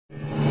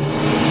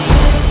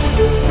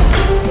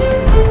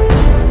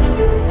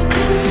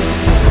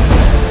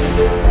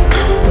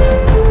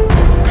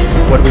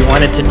What we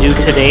wanted to do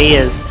today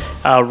is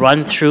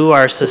run through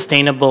our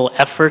sustainable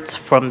efforts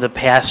from the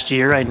past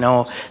year. I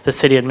know the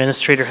city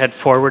administrator had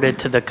forwarded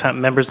to the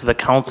members of the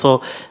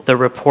council the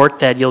report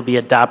that you'll be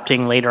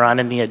adopting later on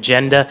in the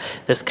agenda.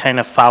 This kind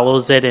of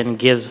follows it and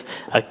gives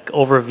an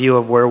overview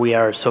of where we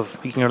are. So if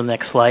you can go to the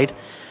next slide.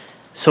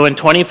 So in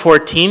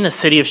 2014, the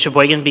city of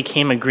Sheboygan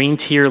became a Green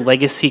Tier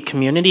Legacy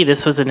Community.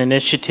 This was an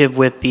initiative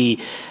with the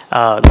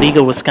League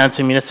of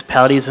Wisconsin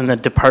Municipalities and the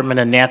Department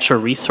of Natural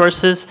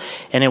Resources,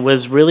 and it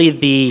was really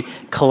the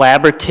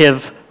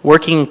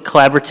working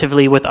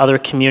collaboratively with other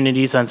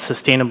communities on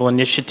sustainable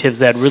initiatives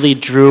that really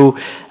drew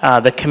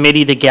the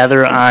committee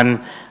together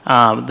on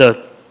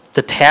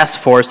the task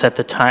force at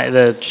the time,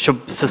 the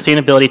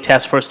sustainability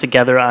task force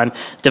together on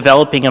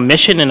developing a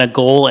mission and a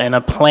goal and a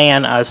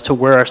plan as to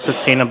where our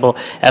sustainable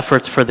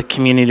efforts for the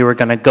community were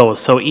going to go.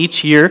 So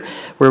each year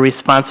we're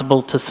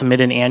responsible to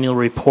submit an annual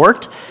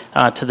report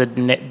to the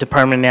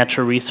Department of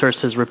Natural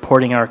Resources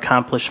reporting our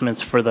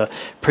accomplishments for the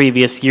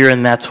previous year,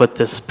 and that's what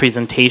this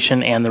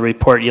presentation and the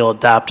report you'll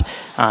adopt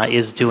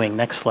is doing.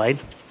 Next slide.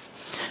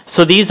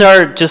 So these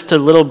are just a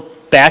little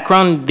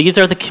background. These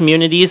are the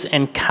communities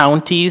and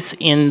counties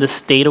in the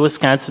state of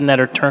Wisconsin that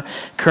are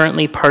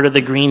currently part of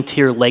the Green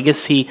Tier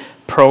Legacy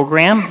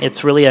program.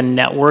 It's really a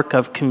network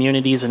of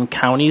communities and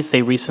counties.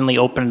 They recently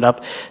opened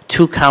up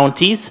 2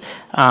 counties.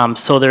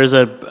 So there's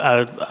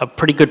a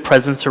pretty good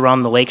presence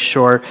around the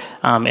lakeshore,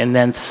 and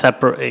then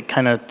separate,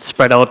 kind of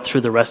spread out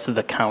through the rest of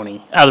the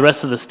county, the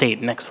rest of the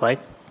state. Next slide.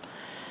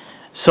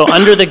 So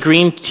under the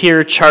Green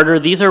Tier Charter,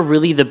 these are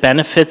really the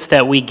benefits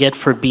that we get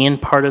for being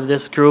part of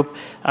this group.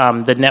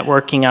 The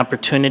networking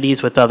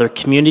opportunities with other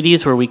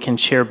communities where we can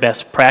share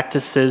best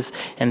practices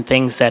and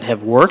things that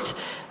have worked.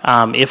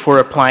 If we're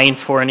applying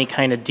for any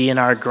kind of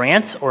DNR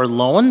grants or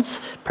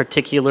loans,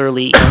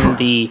 particularly in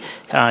the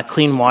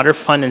Clean Water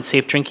Fund and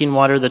Safe Drinking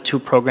Water, the 2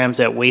 programs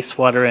that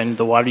wastewater and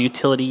the water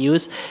utility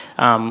use,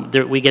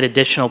 we get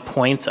additional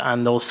points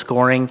on those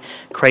scoring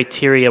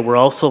criteria. We're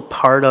also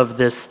part of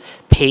this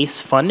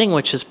PACE funding,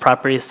 which is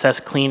Property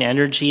Assessed Clean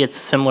Energy. It's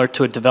similar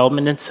to a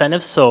development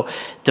incentive, so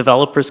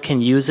developers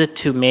can use it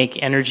to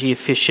make energy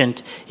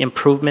efficient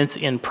improvements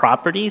in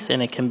properties,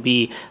 and it can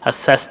be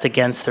assessed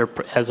against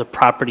as a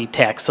property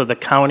tax. So the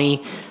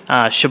county,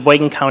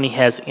 Sheboygan County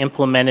has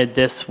implemented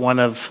this, one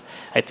of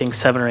I think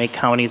 7 or 8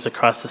 counties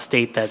across the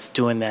state that's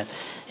doing that.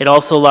 It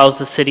also allows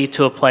the city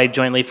to apply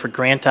jointly for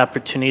grant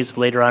opportunities.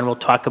 Later on we'll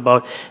talk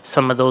about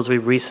some of those. We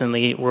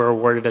recently were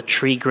awarded a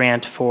tree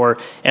grant for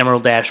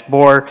Emerald Ash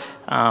Borer.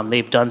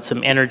 They've done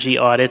some energy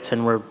audits,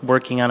 and we're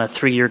working on a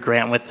 3-year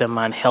grant with them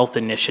on health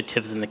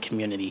initiatives in the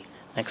community.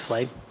 Next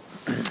slide.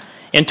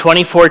 In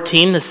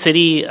 2014, the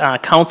city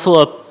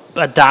council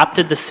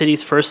adopted the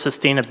city's first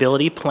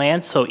sustainability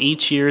plan. So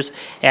each year's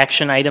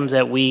action items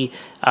that we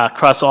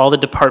across all the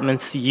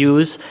departments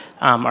use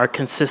are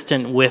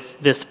consistent with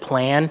this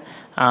plan.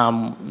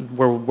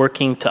 We're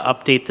working to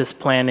update this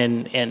plan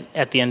and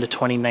at the end of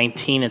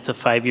 2019. It's a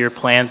 5-year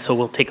plan, so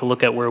we'll take a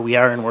look at where we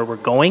are and where we're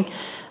going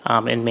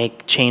and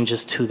make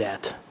changes to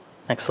that.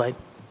 Next slide.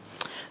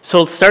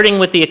 So starting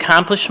with the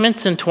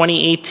accomplishments in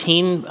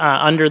 2018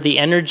 under the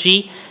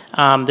energy,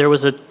 there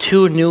was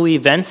 2 new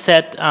events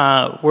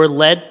that were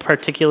led,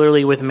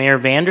 particularly with Mayor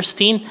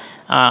Vandersteen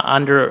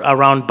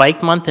around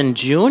Bike Month in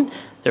June.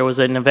 There was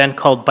an event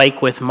called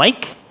Bike with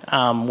Mike,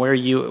 where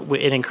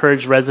it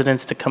encouraged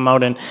residents to come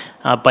out and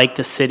bike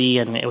the city,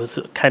 and it was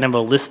kind of a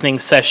listening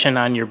session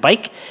on your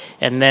bike.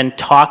 And then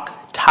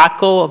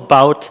Taco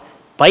About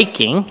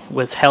Biking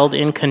was held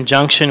in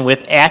conjunction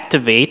with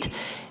Activate,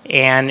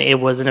 and it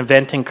was an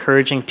event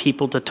encouraging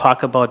people to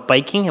talk about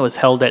biking. It was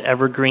held at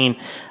Evergreen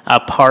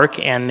Park,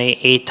 and they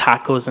ate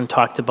tacos and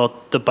talked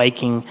about the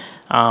biking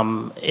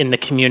in the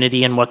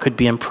community and what could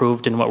be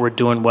improved and what we're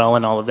doing well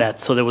and all of that.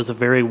 So there was a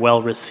very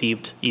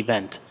well-received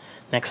event.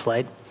 Next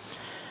slide.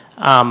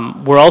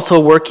 We're also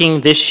working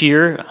this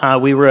year.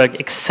 We were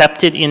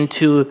accepted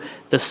into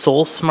the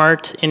Soul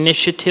Smart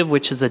initiative,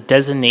 which is a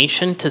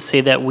designation to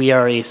say that we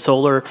are a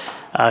solar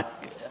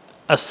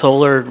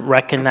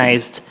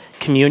recognized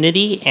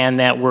community, and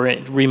that we're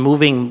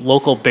removing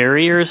local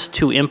barriers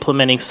to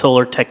implementing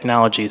solar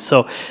technology.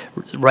 So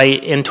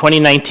right in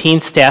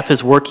 2019, staff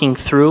is working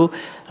through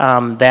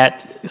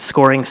that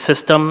scoring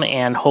system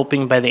and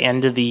hoping by the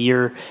end of the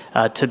year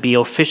to be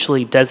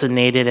officially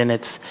designated. And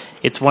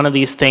it's one of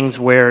these things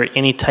where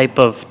any type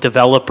of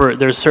developer,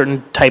 there's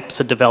certain types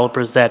of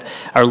developers that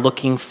are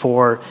looking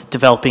for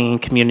developing in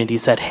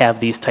communities that have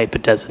these type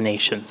of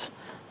designations.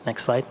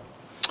 Next slide.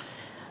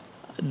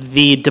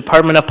 The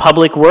Department of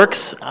Public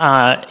Works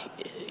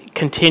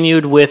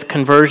continued with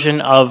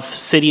conversion of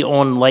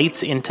city-owned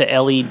lights into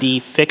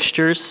LED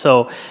fixtures.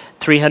 So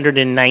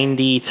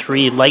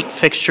 393 light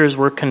fixtures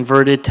were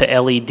converted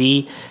to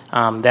LED.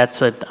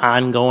 That's an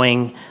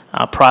ongoing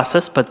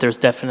process, but there's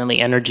definitely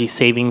energy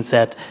savings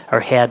that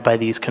are had by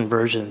these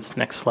conversions.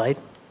 Next slide.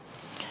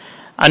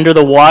 Under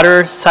the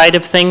water side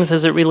of things,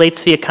 as it relates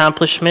to the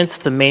accomplishments,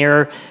 the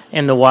mayor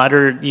and the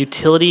water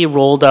utility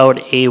rolled out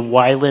a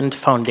Wyland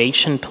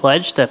Foundation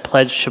pledge that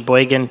pledged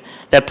Sheboygan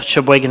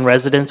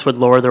residents would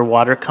lower their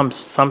water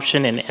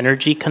consumption and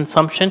energy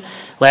consumption.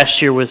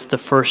 Last year was the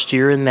first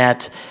year in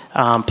that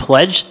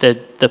pledge.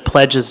 The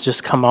pledge has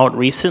just come out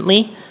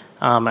recently.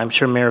 I'm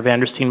sure Mayor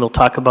Vandersteen will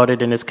talk about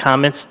it in his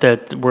comments,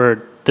 that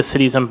the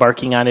city's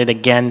embarking on it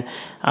again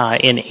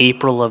in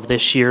April of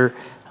this year,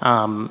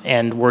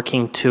 and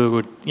working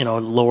to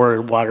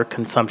lower water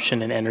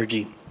consumption and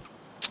energy.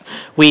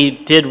 We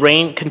did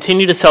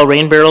continue to sell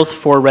rain barrels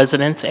for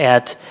residents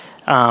at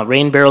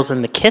Rain Barrels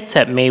in the Kits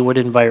at Maywood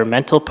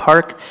Environmental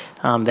Park.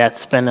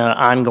 That's been an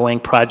ongoing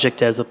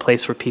project as a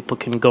place where people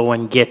can go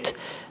and get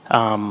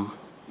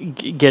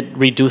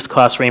reduced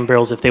cost rain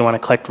barrels if they want to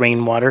collect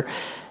rainwater.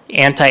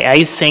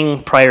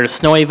 Anti-icing prior to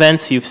snow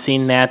events, you've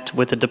seen that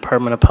with the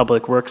Department of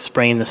Public Works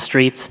spraying the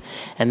streets.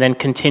 And then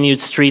continued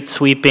street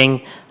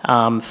sweeping,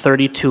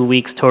 32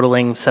 weeks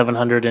totaling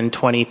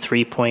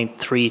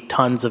 723.3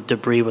 tons of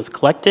debris was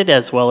collected,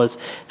 as well as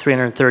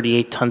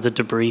 338 tons of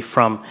debris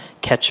from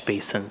catch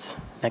basins.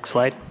 Next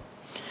slide.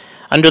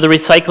 Under the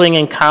recycling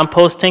and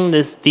composting,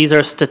 these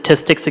are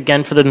statistics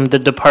again for the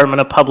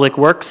Department of Public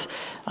Works.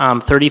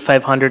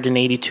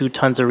 3,582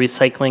 tons of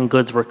recycling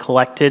goods were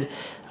collected.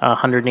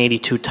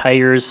 182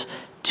 tires,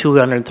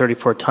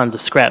 234 tons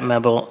of scrap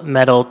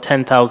metal,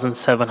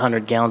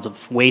 10,700 gallons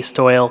of waste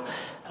oil,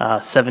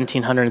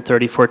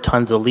 1,734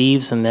 tons of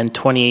leaves, and then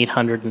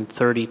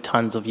 2,830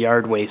 tons of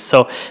yard waste.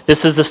 So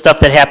this is the stuff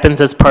that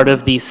happens as part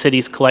of the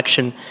city's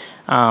collection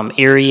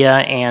area,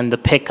 and the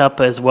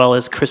pickup, as well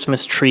as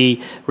Christmas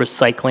tree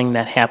recycling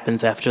that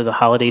happens after the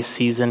holiday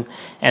season.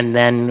 And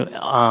then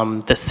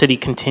the city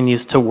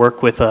continues to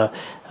work with a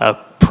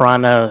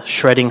Piranha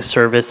shredding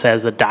service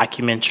as a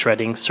document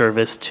shredding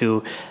service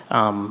to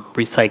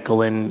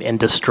recycle and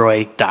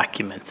destroy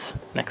documents.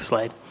 Next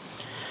slide.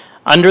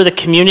 Under the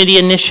community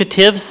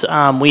initiatives,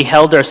 we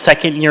held our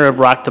second year of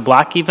Rock the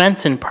Block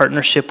events in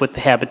partnership with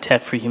the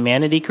Habitat for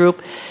Humanity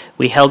group.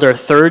 We held our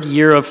third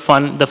year of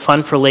the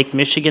Fun for Lake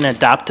Michigan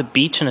Adopt a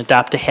Beach and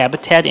Adopt a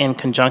Habitat in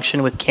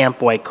conjunction with Camp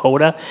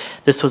Waikota.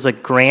 This was a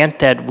grant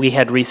that we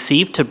had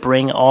received to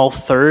bring all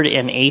 3rd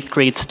and 8th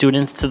grade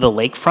students to the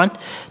lakefront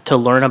to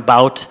learn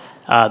about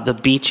the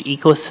beach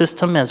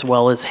ecosystem as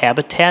well as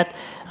habitat.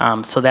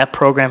 So that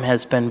program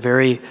has been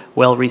very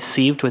well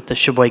received with the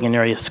Sheboygan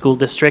Area School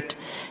District.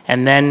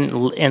 And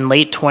then in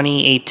late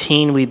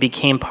 2018, we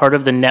became part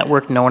of the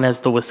network known as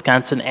the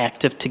Wisconsin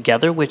Active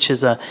Together, which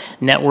is a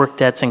network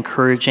that's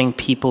encouraging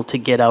people to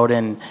get out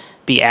and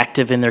be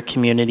active in their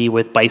community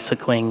with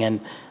bicycling and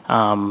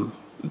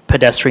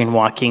pedestrian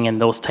walking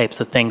and those types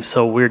of things.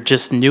 So we're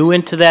just new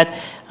into that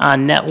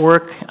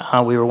network.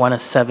 We were one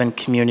of 7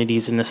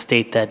 communities in the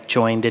state that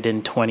joined it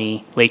in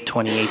late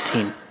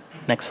 2018.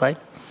 Next slide.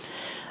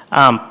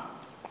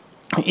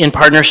 In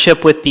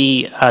partnership with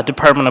the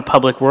Department of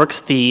Public Works,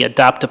 the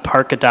Adopt a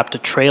Park, Adopt a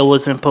Trail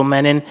was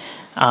implemented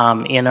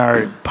in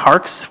our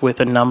parks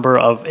with a number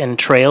of, and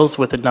trails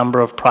with a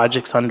number of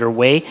projects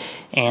underway.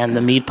 And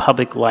the Mead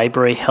Public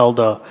Library held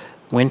a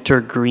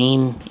winter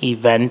green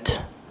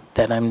event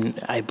that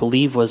I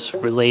believe was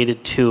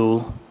related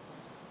to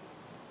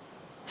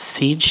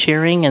seed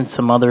sharing and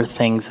some other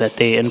things that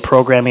and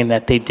programming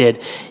that they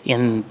did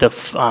in the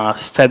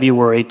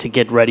February to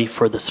get ready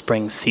for the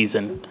spring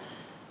season.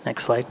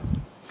 Next slide.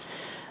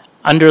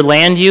 Under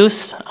land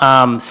use,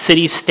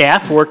 city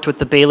staff worked with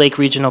the Bay Lake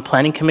Regional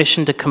Planning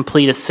Commission to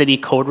complete a city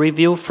code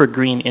review for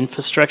green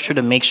infrastructure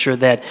to make sure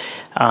that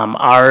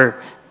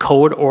our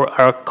code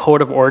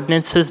of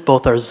ordinances,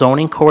 both our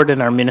zoning code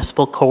and our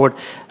municipal code,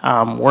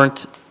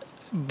 weren't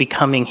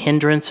becoming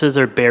hindrances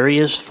or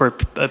barriers for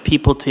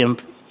people to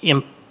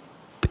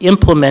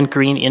implement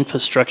green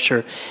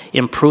infrastructure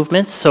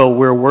improvements. So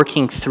we're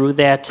working through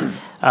that.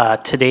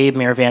 Today,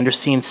 Mayor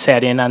Vandersteen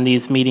sat in on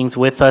these meetings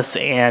with us,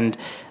 and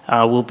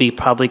we'll be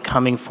probably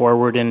coming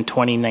forward in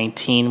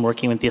 2019,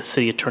 working with the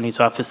city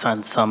attorney's office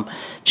on some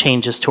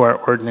changes to our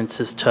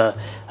ordinances to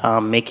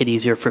make it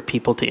easier for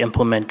people to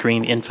implement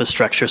green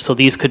infrastructure. So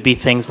these could be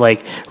things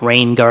like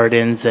rain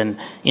gardens and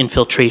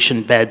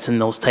infiltration beds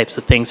and those types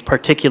of things,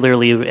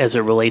 particularly as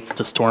it relates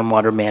to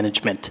stormwater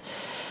management.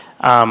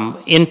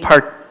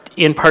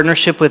 In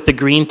partnership with the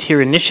Green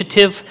Tier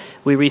Initiative,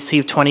 we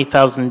received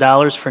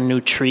 $20,000 for new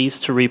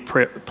trees to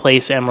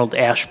replace emerald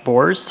ash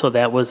borers. So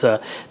that was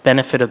a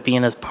benefit of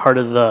being as part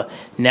of the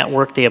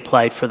network. They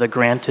applied for the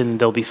grant, and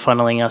they'll be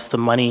funneling us the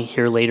money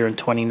here later in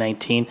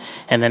 2019.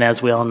 And then,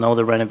 as we all know,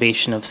 the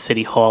renovation of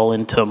City Hall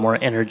into a more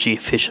energy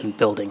efficient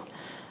building.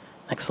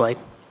 Next slide.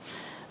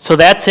 So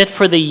that's it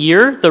for the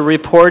year. The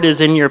report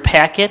is in your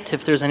packet.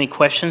 If there's any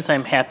questions,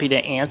 I'm happy to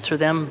answer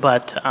them,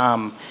 but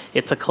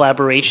it's a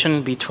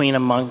collaboration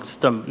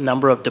amongst a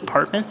number of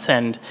departments,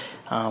 and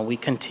we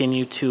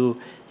continue to,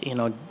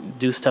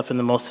 do stuff in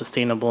the most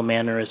sustainable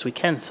manner as we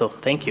can. So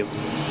thank you.